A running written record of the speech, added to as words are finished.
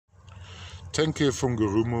Tenke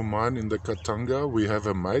Fungurumu mine in the Katanga. We have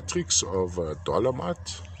a matrix of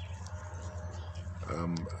dolomite.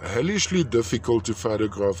 Hellishly difficult to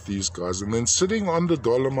photograph these guys. And then sitting on the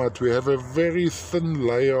dolomite, we have a very thin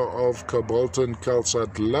layer of cobalt and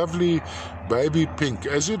calcite. Lovely baby pink.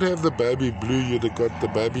 As you'd have the baby blue, you'd have got the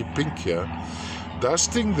baby pink here.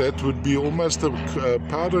 Dusting that would be almost a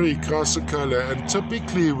powdery chrysocolla, and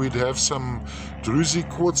typically we'd have some druzy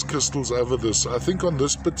quartz crystals over this. I think on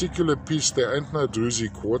this particular piece there ain't no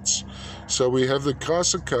druzy quartz. So we have the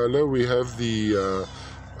chrysocolla, we have the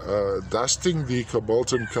dusting the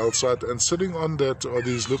cobalt and calcite, and sitting on that are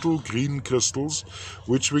these little green crystals,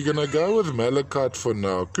 which we're going to go with malachite for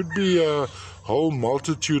now. Could be a whole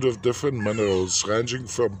multitude of different minerals, ranging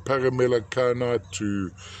from paramellaconite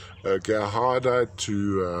to gerhardite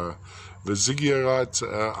to visigierite.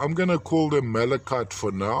 I'm going to call them malachite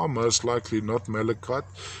for now, most likely not malachite.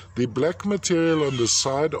 The black material on the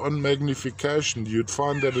side, on magnification, you'd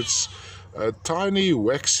find that it's tiny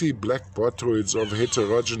waxy black boteroids of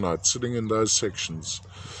heterogenite sitting in those sections.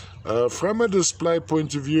 From a display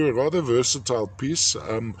point of view, a rather versatile piece.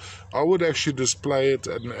 I would actually display it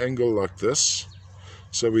at an angle like this.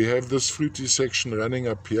 So we have this fruity section running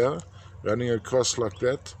up here, running across like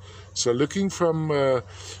that. So looking from,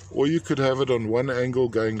 or you could have it on one angle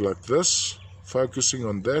going like this, focusing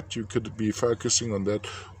on that. You could be focusing on that.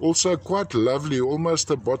 Also quite lovely, almost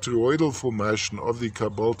a boteroidal formation of the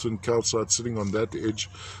cobalt and calcite sitting on that edge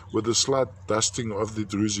with a slight dusting of the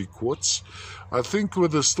druzy quartz. I think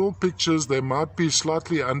with the still pictures they might be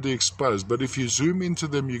slightly underexposed, but if you zoom into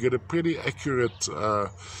them you get a pretty accurate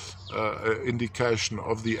indication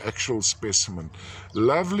of the actual specimen.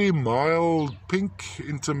 Lovely mild pink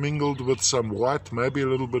intermingled with some white, maybe a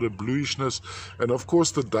little bit of bluishness, and of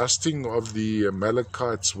course the dusting of the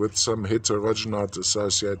malachites with some heterogenite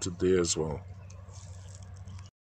associated there as well.